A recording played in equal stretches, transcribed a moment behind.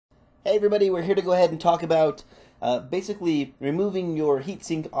Hey everybody, we're here to go ahead and talk about basically removing your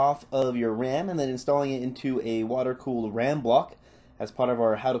heatsink off of your RAM and then installing it into a water-cooled RAM block as part of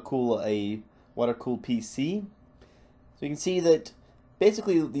our how to cool a water-cooled PC. So you can see that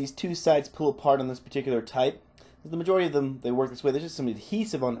basically these two sides pull apart on this particular type. The majority of them, they work this way. There's just some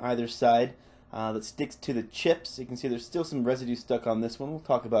adhesive on either side that sticks to the chips. You can see there's still some residue stuck on this one. We'll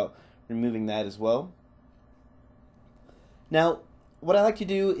talk about removing that as well. Now, what I like to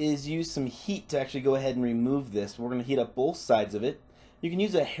do is use some heat to actually go ahead and remove this. We're going to heat up both sides of it. You can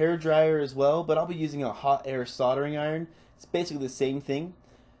use a hair dryer as well, but I'll be using a hot air soldering iron. It's basically the same thing.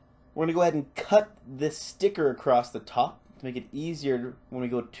 We're going to go ahead and cut this sticker across the top to make it easier when we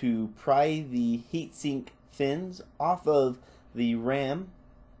go to pry the heatsink fins off of the RAM.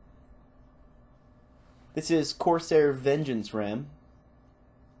 This is Corsair Vengence RAM.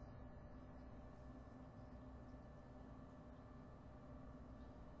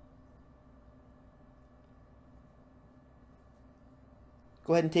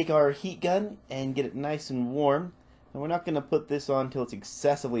 Go ahead and take our heat gun and get it nice and warm. And we're not going to put this on until it's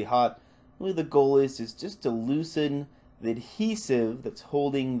excessively hot. Really the goal is just to loosen the adhesive that's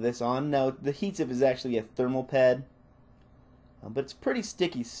holding this on. Now the adhesive is actually a thermal pad, but it's pretty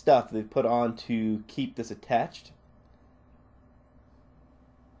sticky stuff they've put on to keep this attached.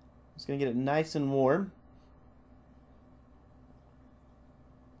 Just going to get it nice and warm.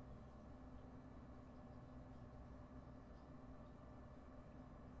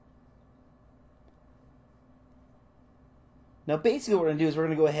 Now basically what we're going to do is we're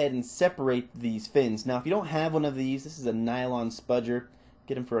going to go ahead and separate these fins. Now if you don't have one of these, this is a nylon spudger.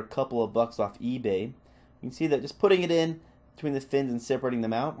 Get them for a couple of bucks off eBay. You can see that just putting it in between the fins and separating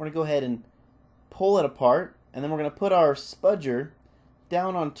them out, we're going to go ahead and pull it apart, and then we're going to put our spudger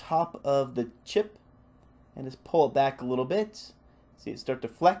down on top of the chip and just pull it back a little bit. See it start to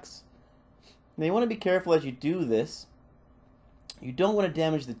flex. Now you want to be careful as you do this. You don't want to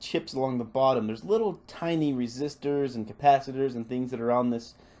damage the chips along the bottom. There's little tiny resistors and capacitors and things that are on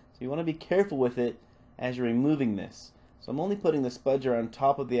this, so you want to be careful with it as you're removing this. So I'm only putting the spudger on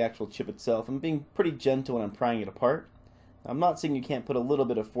top of the actual chip itself. I'm being pretty gentle when I'm prying it apart. I'm not saying you can't put a little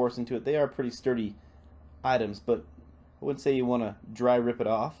bit of force into it. They are pretty sturdy items, but I wouldn't say you want to dry rip it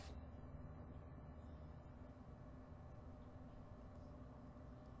off.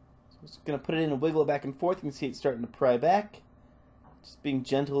 So I'm just going to put it in and wiggle it back and forth. You can see it's starting to pry back. Just being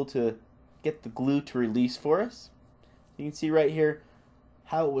gentle to get the glue to release for us. You can see right here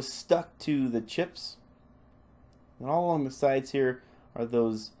how it was stuck to the chips. And all along the sides here are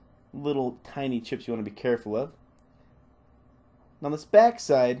those little tiny chips you want to be careful of. Now on this back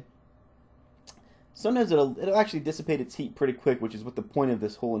side, sometimes it'll actually dissipate its heat pretty quick, which is what the point of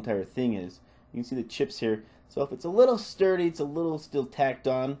this whole entire thing is. You can see the chips here. So if it's a little sturdy, it's a little still tacked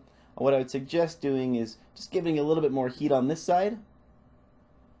on, what I would suggest doing is just giving a little bit more heat on this side.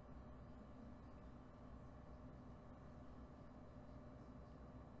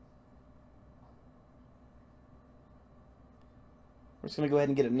 We're just going to go ahead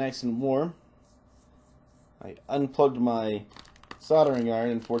and get it nice and warm. I unplugged my soldering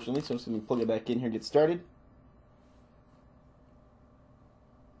iron, unfortunately, so I'm just going to plug it back in here and get started.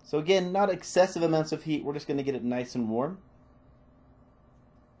 So again, not excessive amounts of heat. We're just going to get it nice and warm.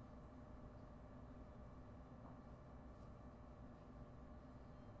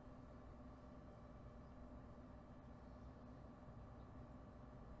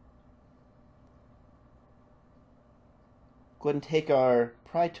 Go ahead and take our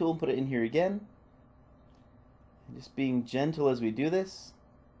pry tool and put it in here again. And just being gentle as we do this.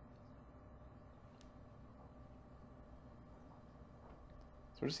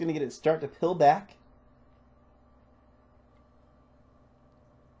 So we're just going to get it start to peel back.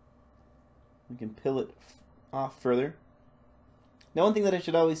 We can peel it off further. Now one thing that I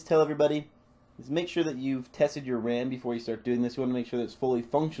should always tell everybody is make sure that you've tested your RAM before you start doing this. You want to make sure that it's fully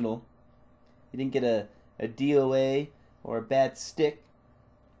functional. You didn't get a DOA or a bad stick.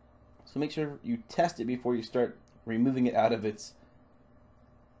 So make sure you test it before you start removing it out of its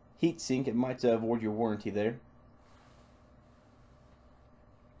heatsink. It might avoid your warranty there.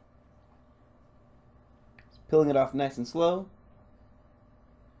 Just peeling it off nice and slow.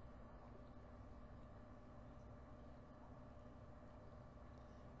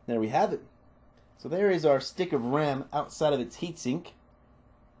 There we have it. So there is our stick of RAM outside of its heatsink.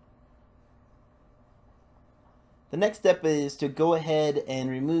 The next step is to go ahead and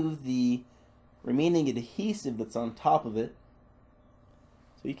remove the remaining adhesive that's on top of it.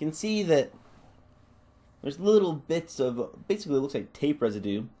 So you can see that there's little bits of, basically it looks like tape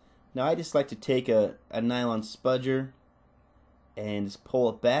residue. Now I just like to take a nylon spudger and just pull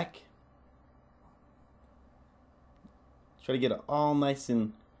it back. Try to get it all nice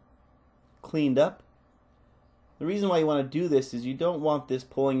and cleaned up. The reason why you want to do this is you don't want this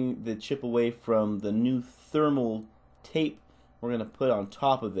pulling the chip away from the new thermal tape we're going to put on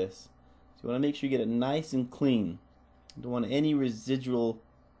top of this. So you want to make sure you get it nice and clean. You don't want any residual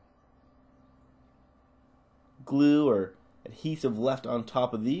glue or adhesive left on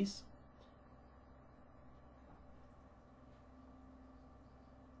top of these.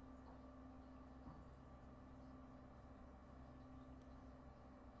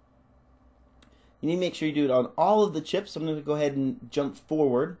 You need to make sure you do it on all of the chips. I'm going to go ahead and jump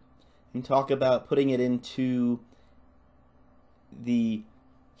forward and talk about putting it into the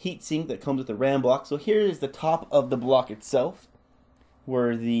heatsink that comes with the RAM block. So here is the top of the block itself,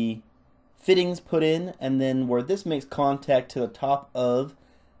 where the fittings put in, and then where this makes contact to the top of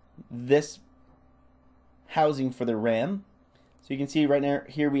this housing for the RAM. So you can see right now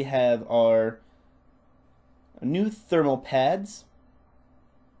here we have our new thermal pads.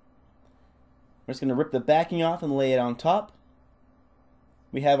 We're just going to rip the backing off and lay it on top.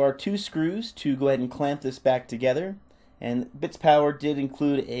 We have our 2 screws to go ahead and clamp this back together, and Bitspower did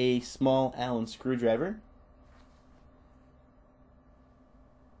include a small Allen screwdriver.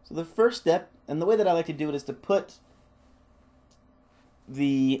 So the first step, and the way that I like to do it, is to put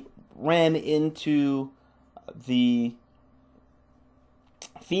the RAM into the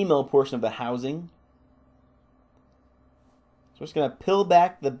female portion of the housing. So we're just going to peel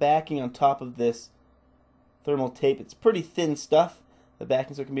back the backing on top of this thermal tape. It's pretty thin stuff, the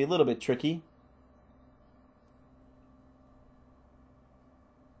backing, so it can be a little bit tricky.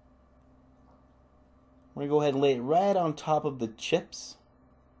 We're going to go ahead and lay it right on top of the chips.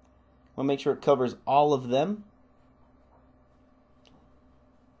 We'll make sure it covers all of them.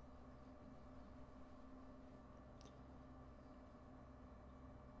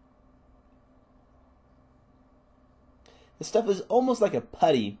 This stuff is almost like a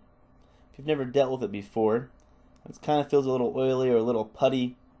putty, if you've never dealt with it before. It kind of feels a little oily or a little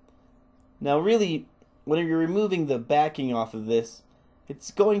putty. Now really, when you're removing the backing off of this, it's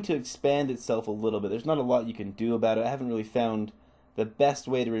going to expand itself a little bit. There's not a lot you can do about it. I haven't really found the best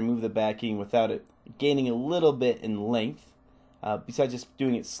way to remove the backing without it gaining a little bit in length, besides just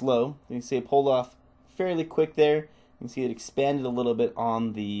doing it slow. You can see it pulled off fairly quick there. You can see it expanded a little bit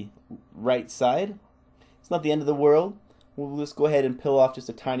on the right side. It's not the end of the world. We'll just go ahead and peel off just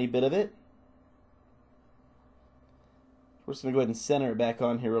a tiny bit of it. We're just going to go ahead and center it back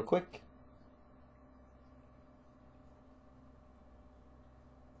on here real quick.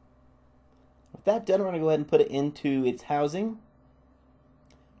 With that done, we're going to go ahead and put it into its housing.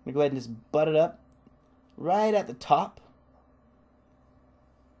 I'm going to go ahead and just butt it up right at the top.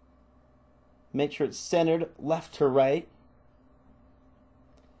 Make sure it's centered left to right.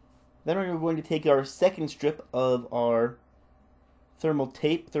 Then we're going to take our second strip of our thermal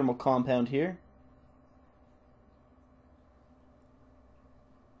tape, thermal compound here,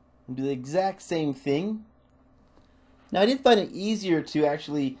 and do the exact same thing. Now I did find it easier to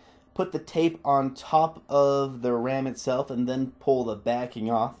actually put the tape on top of the RAM itself and then pull the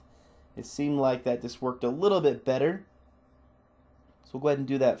backing off. It seemed like that just worked a little bit better. So we'll go ahead and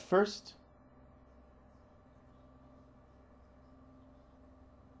do that first.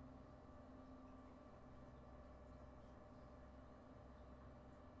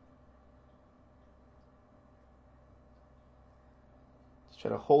 Try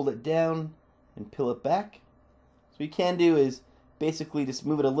to hold it down and peel it back. So what you can do is basically just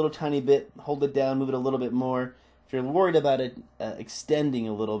move it a little tiny bit, hold it down, move it a little bit more. If you're worried about it extending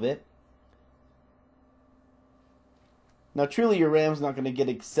a little bit. Now truly your RAM's not going to get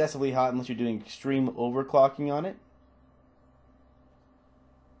excessively hot unless you're doing extreme overclocking on it.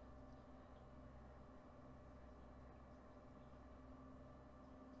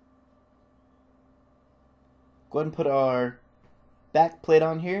 Go ahead and put our back plate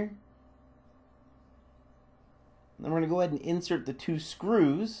on here. Then we're going to go ahead and insert the 2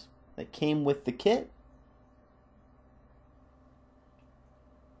 screws that came with the kit.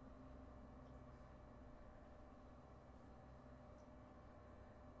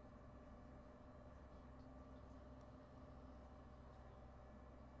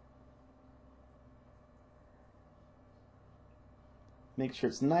 Make sure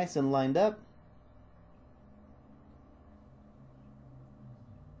it's nice and lined up.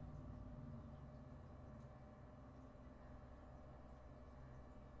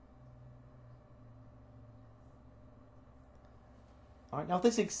 Alright, now with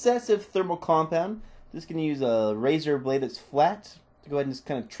this excessive thermal compound, I'm just going to use a razor blade that's flat to go ahead and just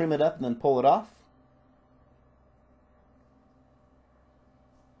kind of trim it up and then pull it off.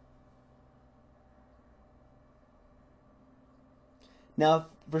 Now, if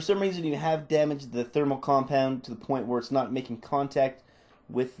for some reason you have damaged the thermal compound to the point where it's not making contact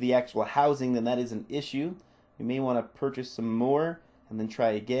with the actual housing, then that is an issue. You may want to purchase some more and then try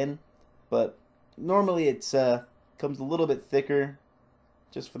again. But normally it's comes a little bit thicker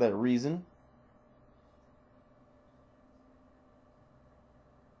just for that reason.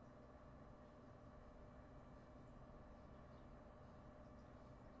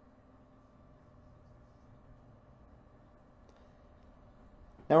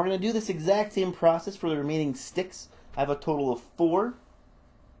 Now we're going to do this exact same process for the remaining sticks. I have a total of 4.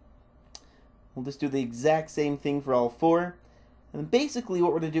 We'll just do the exact same thing for all 4. And then basically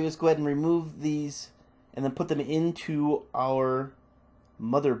what we're going to do is go ahead and remove these and then put them into our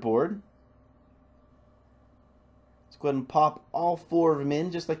motherboard. Let's go ahead and pop all 4 of them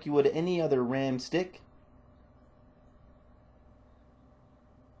in just like you would any other RAM stick.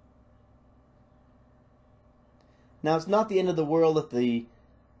 Now it's not the end of the world if the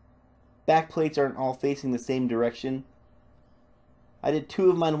back plates aren't all facing the same direction. I did 2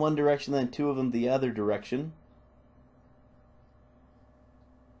 of mine one direction, then 2 of them the other direction.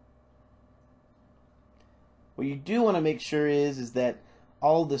 What you do want to make sure is that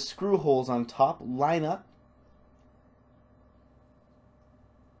all the screw holes on top line up.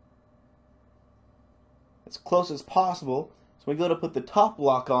 As close as possible, so when we go to put the top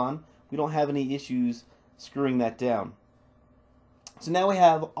block on, we don't have any issues screwing that down. So now we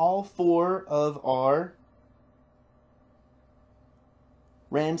have all 4 of our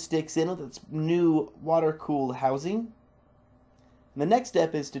RAM sticks in with its new water-cooled housing. And the next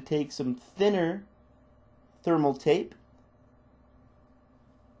step is to take some thinner thermal tape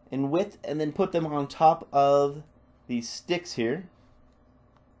in width and then put them on top of these sticks here.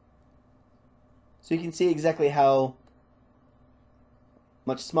 So you can see exactly how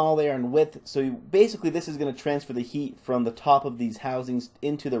much smaller they are in width. So basically this is going to transfer the heat from the top of these housings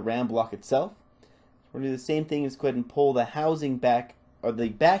into the RAM block itself. So we're going to do the same thing, is go ahead and pull the housing back, or the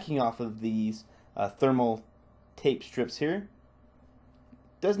backing off of these thermal tape strips here.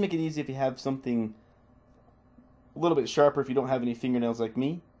 It does make it easy if you have something a little bit sharper if you don't have any fingernails like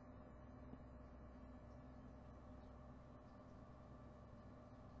me.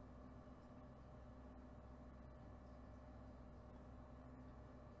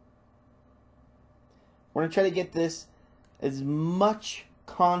 We're going to try to get this as much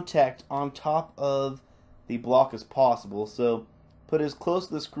contact on top of the block as possible. So put it as close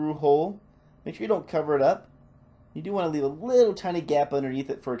to the screw hole. Make sure you don't cover it up. You do want to leave a little tiny gap underneath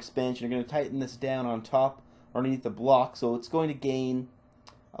it for expansion. You're going to tighten this down on top or underneath the block, so it's going to gain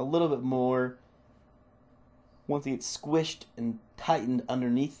a little bit more once it gets squished and tightened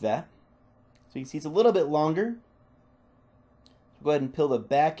underneath that. So you can see it's a little bit longer. Go ahead and peel the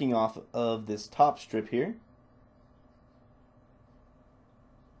backing off of this top strip here.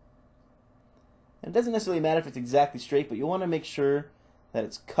 And it doesn't necessarily matter if it's exactly straight, but you want to make sure that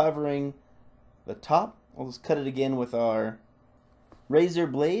it's covering the top. We'll just cut it again with our razor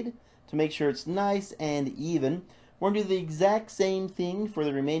blade to make sure it's nice and even. We're going to do the exact same thing for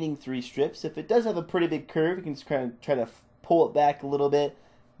the remaining 3 strips. If it does have a pretty big curve, you can just kind of try to pull it back a little bit.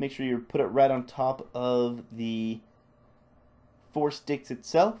 Make sure you put it right on top of the 4 sticks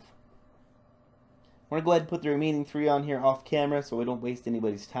itself. We're going to go ahead and put the remaining 3 on here off camera so we don't waste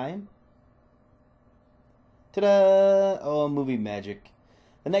anybody's time. Ta-da! Oh, movie magic.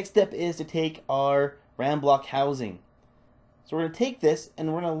 The next step is to take our RAM block housing. So we're going to take this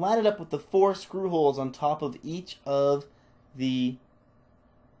and we're going to line it up with the 4 screw holes on top of each of the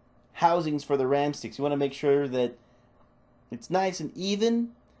housings for the RAM sticks. You want to make sure that it's nice and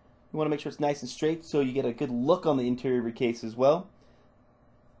even. You want to make sure it's nice and straight so you get a good look on the interior of your case as well.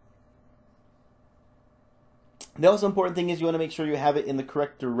 The also important thing is you want to make sure you have it in the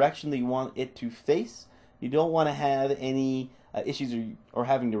correct direction that you want it to face. You don't want to have any issues or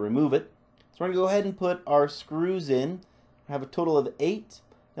having to remove it. So we're going to go ahead and put our screws in. I have a total of 8.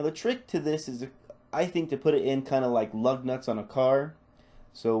 Now the trick to this is, I think, to put it in kind of like lug nuts on a car.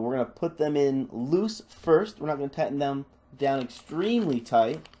 So we're going to put them in loose first. We're not going to tighten them down extremely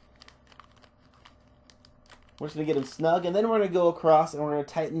tight. We're just going to get them snug, and then we're going to go across and we're going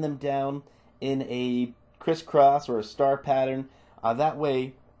to tighten them down in a crisscross or a star pattern. That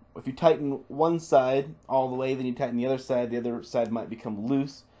way, if you tighten one side all the way, then you tighten the other side might become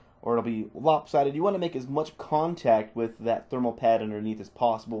loose, or it'll be lopsided. You want to make as much contact with that thermal pad underneath as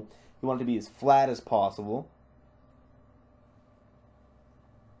possible. You want it to be as flat as possible.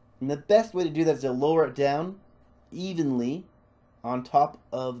 And the best way to do that is to lower it down evenly on top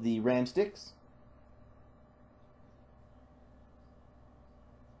of the RAM sticks.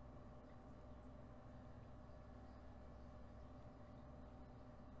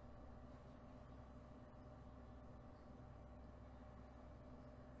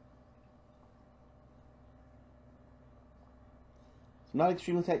 So not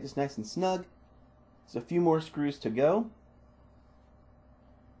extremely tight, just nice and snug. There's a few more screws to go.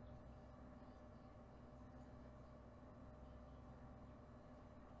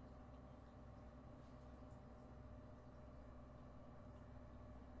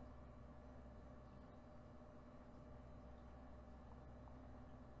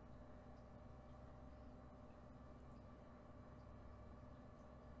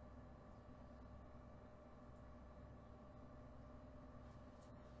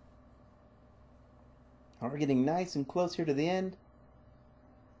 We're getting nice and close here to the end.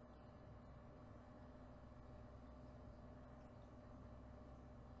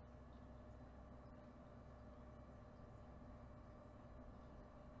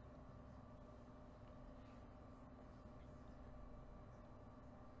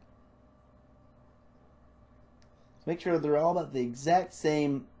 So make sure they're all about the exact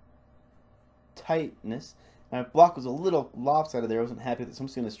same tightness. My block was a little lopsided there. I wasn't happy with it, so I'm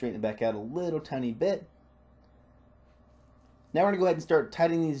just going to straighten it back out a little tiny bit. Now we're going to go ahead and start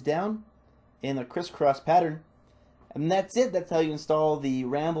tightening these down in a crisscross pattern. And that's it. That's how you install the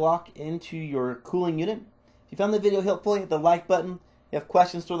RAM block into your cooling unit. If you found the video helpful, hit the like button. If you have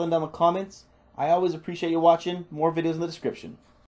questions, throw them down in the comments. I always appreciate you watching. More videos in the description.